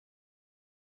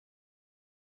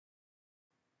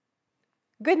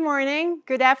Good morning,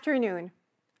 good afternoon.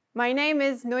 My name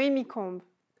is Noémie Combe,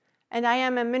 and I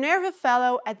am a Minerva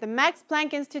Fellow at the Max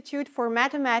Planck Institute for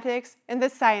Mathematics and the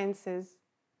Sciences.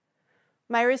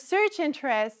 My research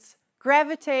interests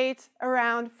gravitate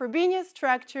around Frobenius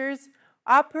structures,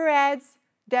 operettas,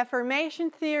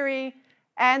 deformation theory,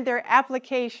 and their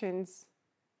applications.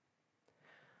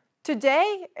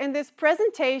 Today, in this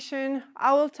presentation,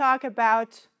 I will talk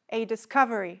about a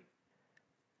discovery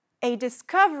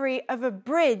of a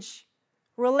bridge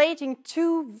relating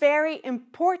two very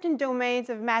important domains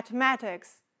of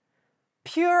mathematics,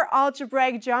 pure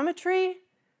algebraic geometry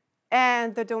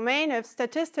and the domain of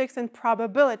statistics and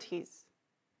probabilities.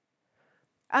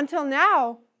 Until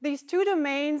now, these two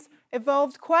domains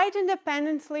evolved quite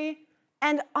independently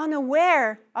and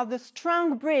unaware of the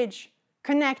strong bridge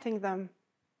connecting them.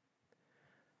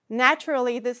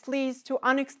 Naturally, this leads to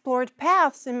unexplored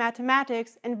paths in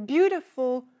mathematics and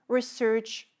beautiful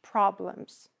research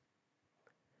problems.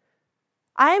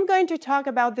 I am going to talk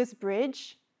about this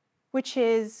bridge, which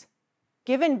is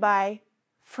given by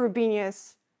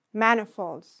Frobenius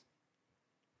manifolds.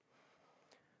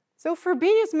 So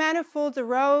Frobenius manifolds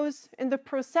arose in the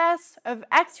process of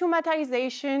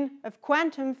axiomatization of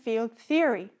quantum field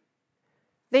theory.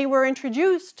 They were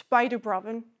introduced by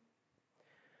Dubrovin.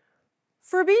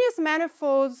 Frobenius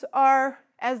manifolds are,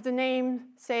 as the name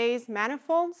says,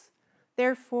 manifolds,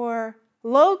 therefore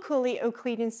locally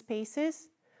Euclidean spaces,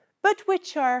 but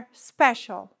which are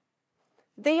special.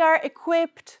 They are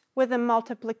equipped with a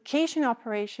multiplication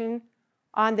operation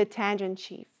on the tangent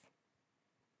sheaf.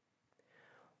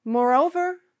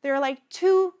 Moreover, there are like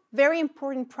two very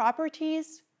important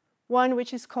properties, one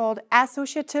which is called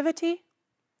associativity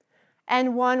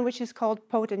and one which is called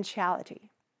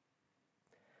potentiality.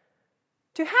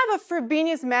 To have a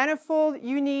Frobenius manifold,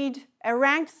 you need a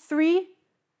rank 3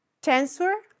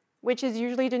 tensor, which is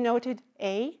usually denoted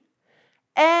A,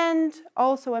 and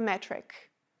also a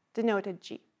metric, denoted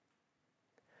G.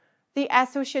 The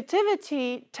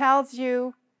associativity tells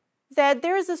you that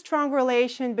there is a strong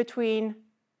relation between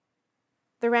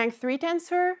the rank 3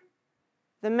 tensor,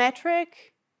 the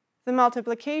metric, the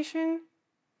multiplication,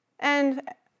 and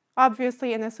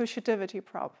obviously an associativity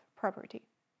property.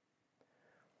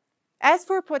 As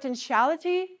for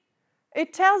potentiality,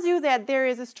 it tells you that there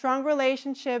is a strong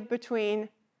relationship between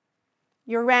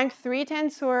your rank 3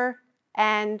 tensor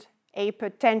and a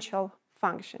potential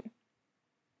function.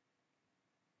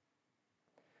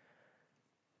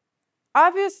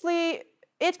 Obviously,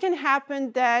 it can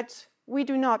happen that we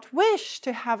do not wish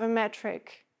to have a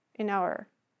metric in our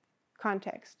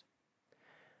context.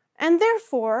 And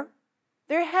therefore,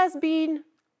 there has been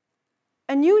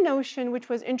a new notion which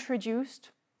was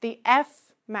introduced, the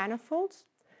F-manifolds.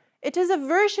 It is a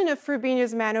version of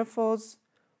Frobenius manifolds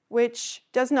which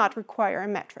does not require a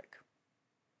metric.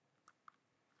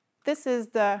 This is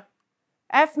the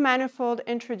F-manifold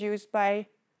introduced by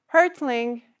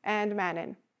Hertling and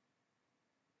Manin.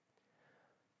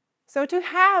 So to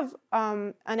have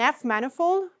an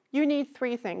F-manifold, you need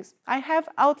three things. I have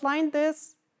outlined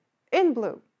this in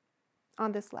blue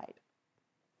on this slide.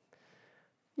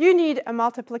 You need a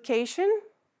multiplication,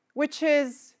 which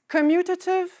is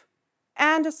commutative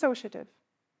and associative.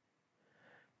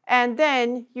 And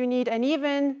then you need an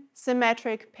even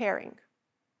symmetric pairing.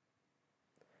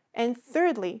 And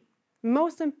thirdly,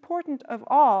 most important of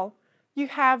all, you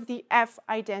have the F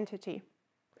identity,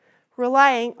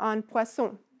 relying on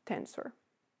Poisson tensor.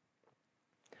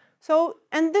 So,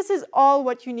 and this is all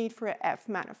what you need for an F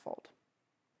manifold.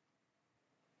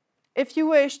 If you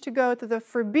wish to go to the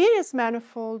Frobenius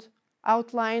manifold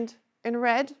outlined in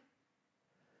red,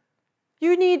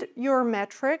 you need your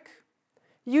metric,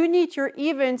 you need your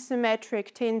even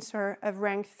symmetric tensor of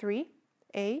rank 3,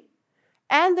 A,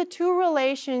 and the two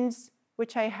relations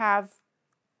which I have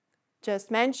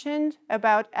just mentioned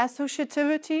about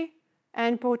associativity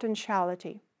and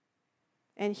potentiality.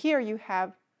 And here you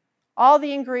have all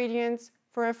the ingredients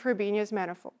for a Frobenius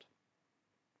manifold.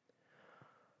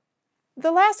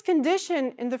 The last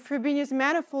condition in the Frobenius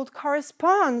manifold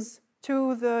corresponds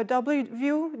to the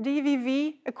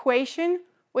W-dVV equation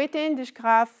within the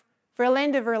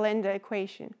Graf-Verlinde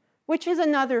equation, which is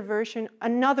another version,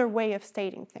 another way of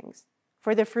stating things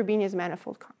for the Frobenius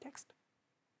manifold context.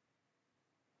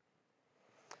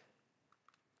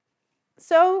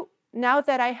 So now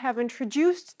that I have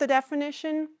introduced the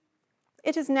definition,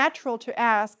 it is natural to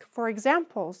ask for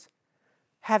examples.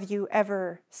 Have you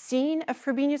ever seen a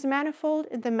Frobenius manifold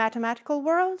in the mathematical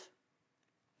world?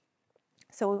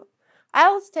 So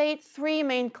I'll state three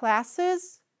main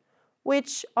classes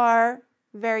which are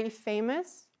very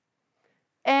famous,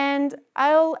 and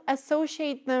I'll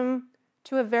associate them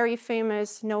to a very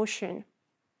famous notion,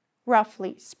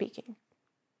 roughly speaking.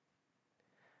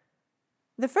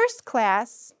 The first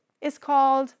class is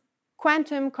called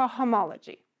quantum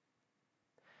cohomology.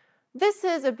 This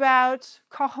is about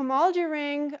cohomology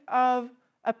ring of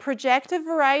a projective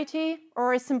variety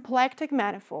or a symplectic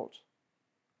manifold.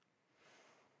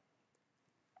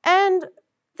 And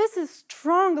this is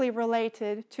strongly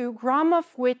related to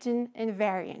Gromov Witten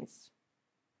invariants.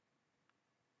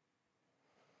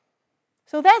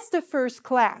 So that's the first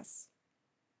class.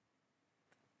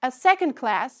 A second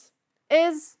class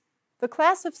is the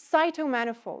class of Saito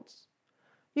manifolds.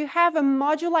 You have a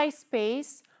moduli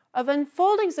space of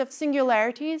unfoldings of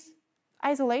singularities,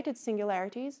 isolated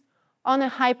singularities, on a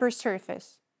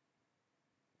hypersurface.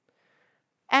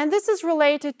 And this is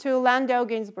related to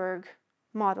Landau-Ginzburg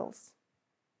models.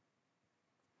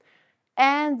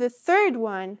 And the third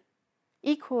one,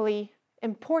 equally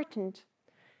important,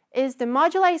 is the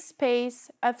moduli space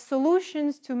of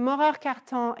solutions to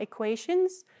Maurer-Cartan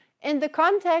equations in the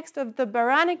context of the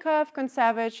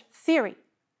Barannikov-Kontsevitch theory.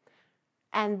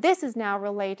 And this is now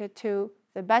related to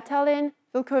the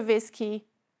Batalin-Vilkovisky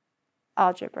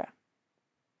algebra.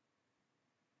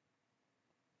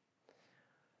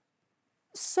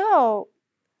 So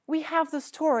we have the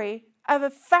story of a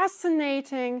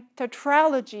fascinating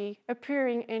tetralogy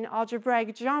appearing in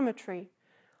algebraic geometry.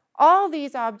 All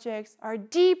these objects are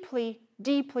deeply,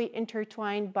 deeply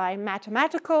intertwined by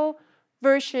mathematical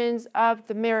versions of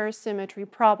the mirror symmetry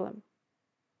problem,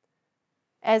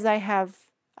 as I have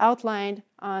outlined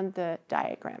on the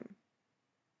diagram.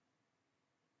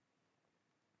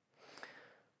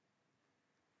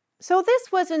 So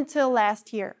this was until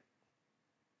last year.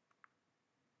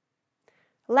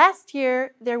 Last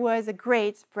year, there was a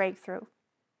great breakthrough.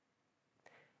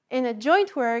 In a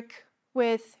joint work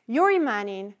with Yuri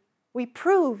Manin, we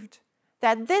proved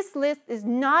that this list is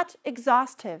not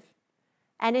exhaustive,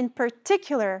 and in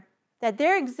particular, that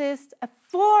there exists a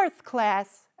fourth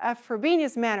class of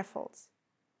Frobenius manifolds.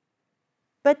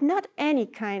 But not any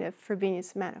kind of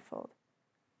Frobenius manifold.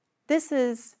 This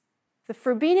is the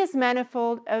Frobenius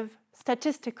manifold of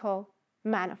statistical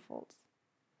manifolds,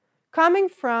 coming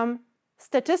from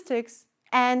statistics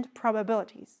and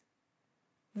probabilities.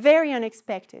 Very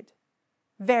unexpected,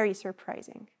 very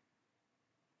surprising.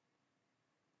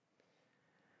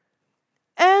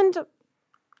 And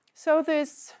so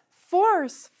this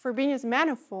fourth Frobenius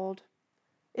manifold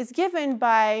is given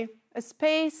by a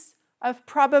space of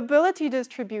probability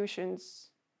distributions.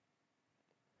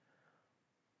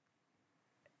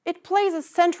 It plays a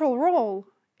central role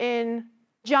in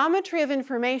geometry of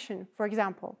information, for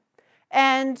example,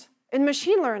 and in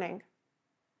machine learning,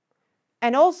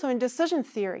 and also in decision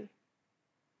theory.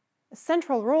 A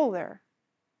central role there.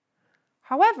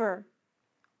 However,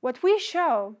 what we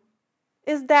show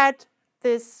is that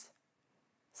this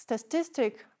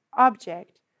statistic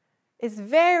object is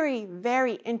very,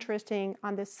 very interesting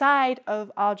on the side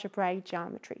of algebraic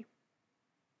geometry.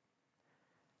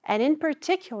 And in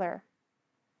particular,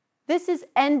 this is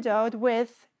endowed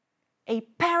with a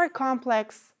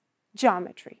paracomplex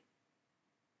geometry.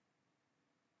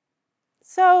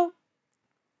 So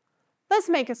let's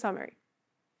make a summary.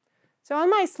 So on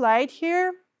my slide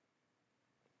here,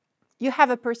 you have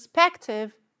a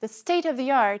perspective, the state of the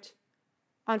art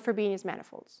on Frobenius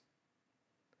manifolds.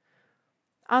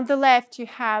 On the left, you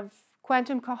have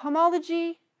quantum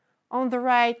cohomology. On the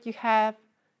right, you have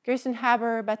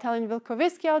Gerstenhaber,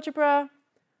 Batalin-Vilkovisky algebra.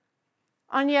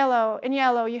 In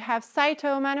yellow, you have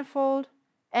Saito manifold,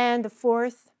 and the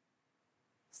fourth,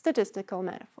 statistical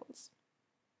manifolds.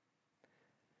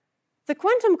 The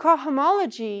quantum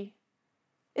cohomology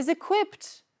is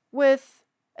equipped with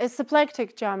a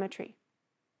symplectic geometry.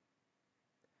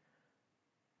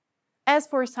 As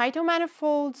for Saito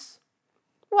manifolds,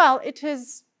 well, it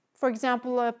is, for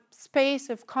example, a space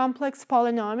of complex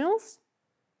polynomials.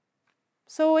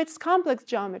 So it's complex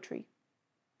geometry.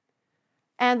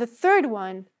 And the third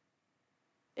one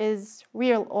is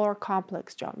real or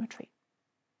complex geometry.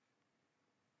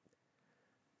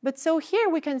 But so here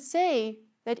we can say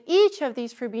that each of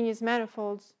these Frobenius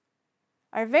manifolds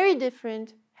are very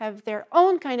different, have their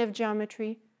own kind of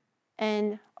geometry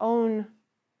and own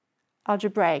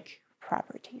algebraic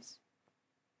properties.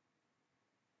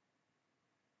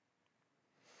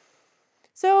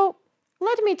 So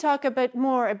let me talk a bit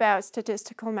more about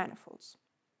statistical manifolds.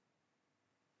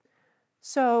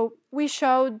 So we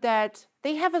showed that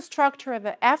they have a structure of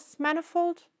an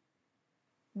F-manifold,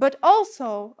 but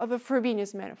also of a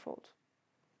Frobenius manifold,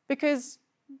 because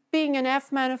being an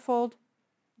F-manifold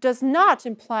does not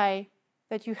imply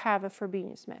that you have a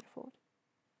Frobenius manifold.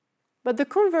 But the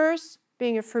converse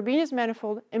being a Frobenius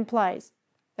manifold implies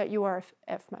that you are a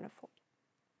F-manifold.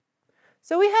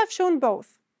 So we have shown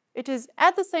both. It is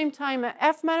at the same time an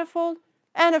F-manifold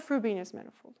and a Frobenius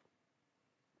manifold.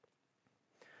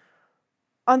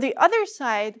 On the other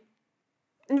side,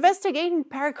 investigating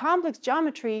paracomplex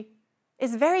geometry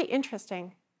is very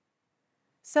interesting.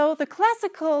 So the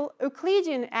classical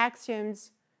Euclidean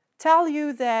axioms tell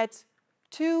you that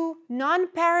two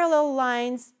non-parallel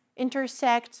lines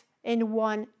intersect in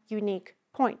one unique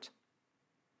point.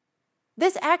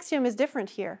 This axiom is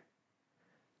different here.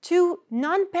 Two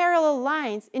non-parallel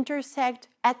lines intersect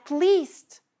at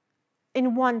least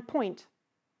in one point.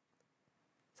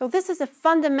 So this is a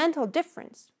fundamental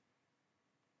difference.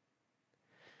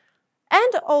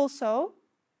 And also,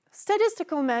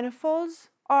 statistical manifolds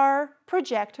are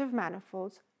projective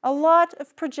manifolds. A lot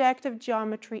of projective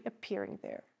geometry appearing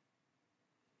there.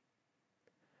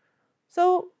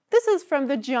 So this is from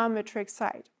the geometric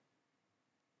side.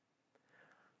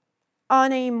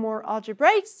 On a more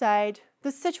algebraic side,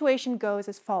 the situation goes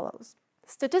as follows.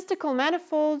 Statistical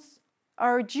manifolds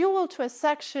are dual to a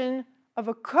section of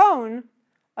a cone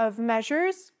of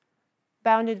measures,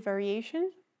 bounded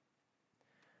variation.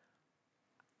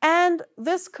 And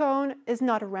this cone is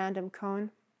not a random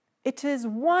cone. It is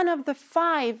one of the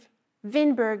 5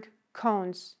 Weinberg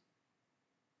cones.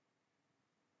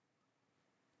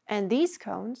 And these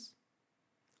cones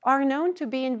are known to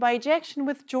be in bijection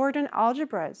with Jordan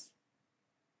algebras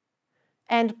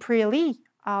and Prelli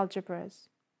algebras.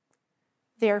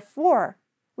 Therefore,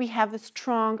 we have a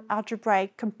strong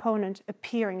algebraic component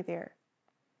appearing there,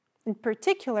 in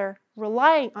particular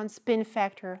relying on spin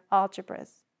factor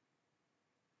algebras.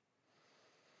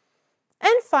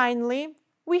 And finally,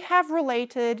 we have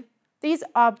related these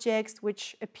objects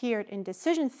which appeared in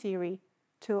decision theory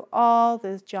to all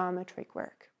this geometric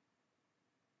work.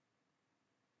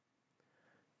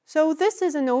 So this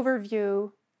is an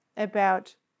overview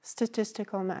about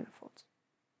statistical manifolds.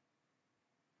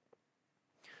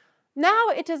 Now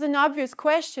it is an obvious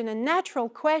question, a natural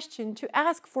question to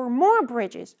ask for more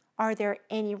bridges. Are there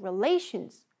any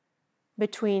relations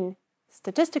between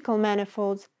statistical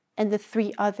manifolds and the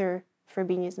 3 other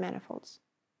Frobenius manifolds?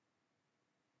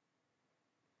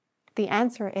 The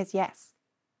answer is yes.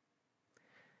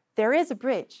 There is a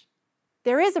bridge.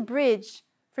 There is a bridge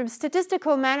from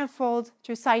statistical manifolds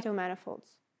to Saito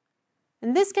manifolds.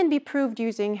 And this can be proved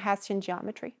using Hessian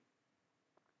geometry.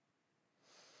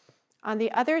 On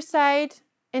the other side,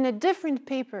 in a different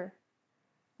paper,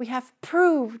 we have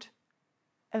proved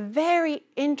a very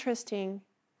interesting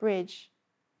bridge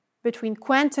between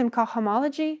quantum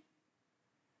cohomology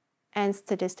and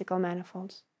statistical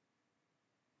manifolds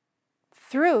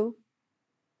through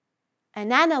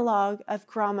an analog of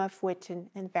Gromov Witten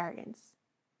invariants.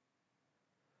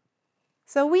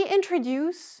 So we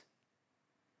introduce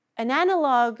an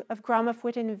analog of Gromov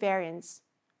Witten invariants,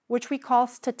 which we call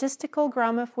statistical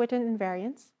Gromov Witten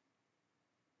invariants.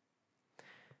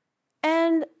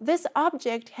 And this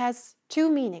object has 2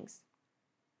 meanings.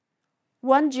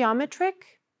 One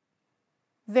geometric,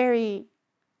 very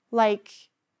like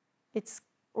its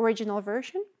original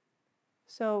version.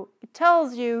 So it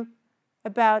tells you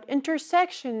about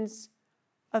intersections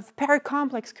of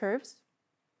paracomplex curves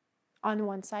on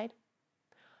one side.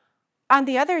 On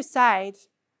the other side,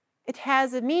 it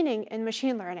has a meaning in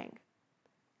machine learning.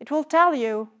 It will tell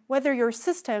you whether your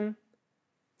system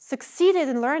succeeded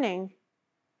in learning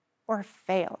or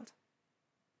failed.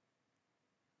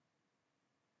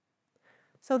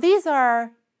 So these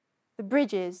are the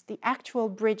bridges, the actual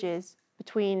bridges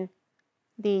between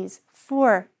these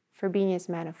 4 Frobenius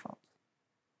manifolds.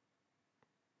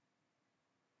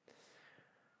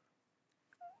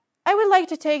 I would like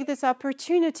to take this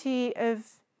opportunity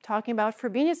of talking about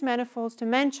Frobenius manifolds to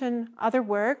mention other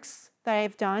works that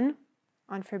I've done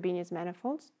on Frobenius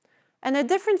manifolds. And a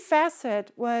different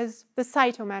facet was the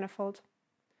Saito manifold.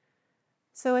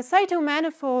 So a Saito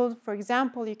manifold, for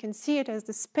example, you can see it as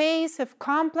the space of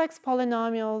complex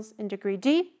polynomials in degree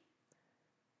d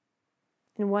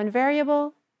in one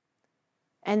variable.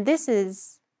 And this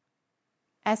is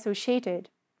associated,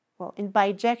 well, in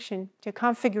bijection to a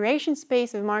configuration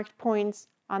space of marked points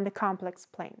on the complex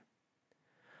plane.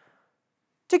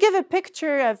 To give a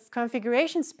picture of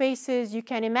configuration spaces, you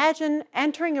can imagine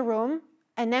entering a room,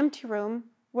 an empty room,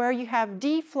 where you have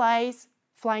d flies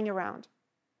flying around.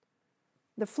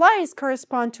 The flies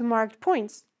correspond to marked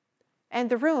points, and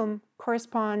the room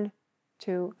corresponds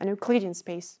to an Euclidean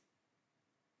space.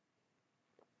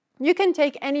 You can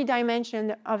take any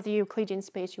dimension of the Euclidean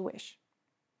space you wish.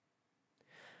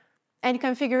 And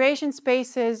configuration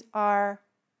spaces are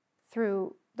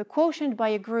through the quotient by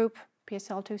a group,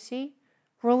 PSL2C,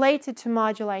 related to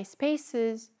moduli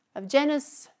spaces of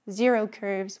genus zero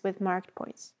curves with marked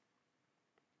points.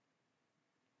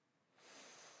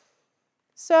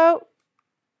 So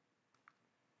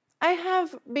I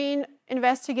have been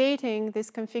investigating this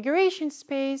configuration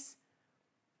space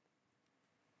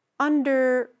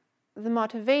under the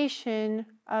motivation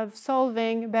of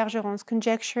solving Bergeron's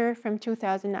conjecture from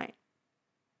 2009.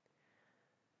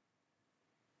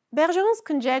 Bergeron's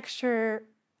conjecture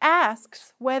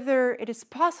asks whether it is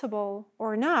possible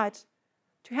or not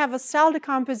to have a cell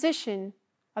decomposition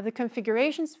of the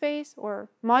configuration space or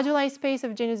moduli space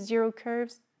of genus zero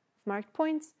curves of marked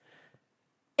points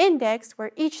indexed,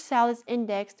 where each cell is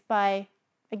indexed by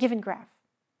a given graph.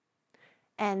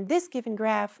 And this given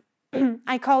graph,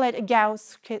 I call it a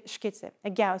Gauss skizze, a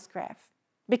Gauss graph,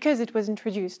 because it was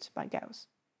introduced by Gauss.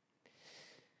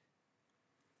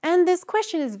 And this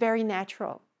question is very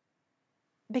natural,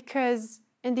 because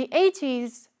in the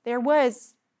 80s, there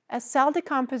was a cell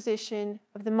decomposition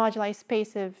of the moduli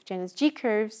space of genus G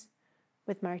curves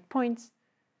with marked points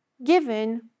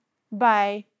given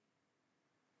by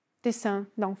dessin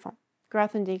d'enfant,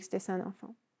 Grothendieck's dessin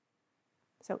d'enfant.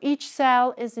 So each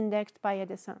cell is indexed by a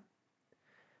dessin.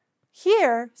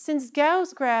 Here, since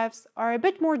Gauss graphs are a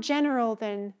bit more general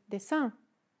than dessin,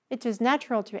 it is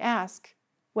natural to ask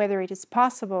whether it is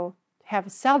possible to have a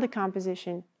cell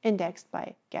decomposition indexed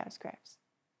by Gauss graphs.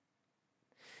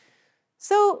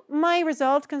 So my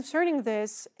result concerning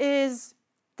this is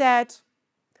that,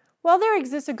 well, there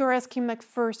exists a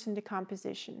Goretzky-McPherson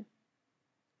decomposition.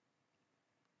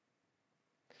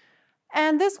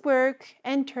 And this work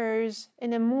enters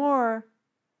in a more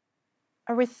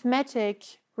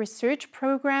arithmetic research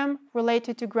program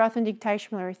related to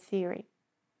Grothendieck-Teichmüller theory,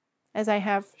 as I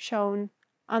have shown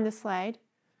on the slide.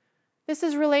 This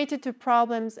is related to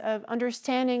problems of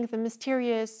understanding the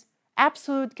mysterious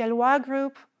absolute Galois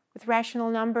group with rational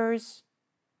numbers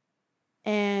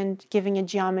and giving a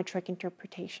geometric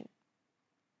interpretation.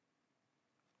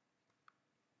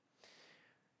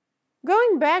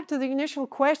 Going back to the initial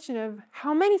question of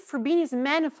how many Frobenius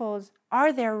manifolds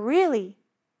are there really?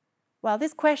 Well,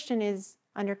 this question is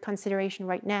under consideration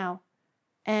right now,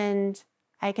 and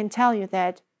I can tell you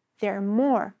that there are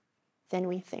more than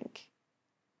we think.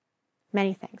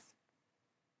 Many thanks.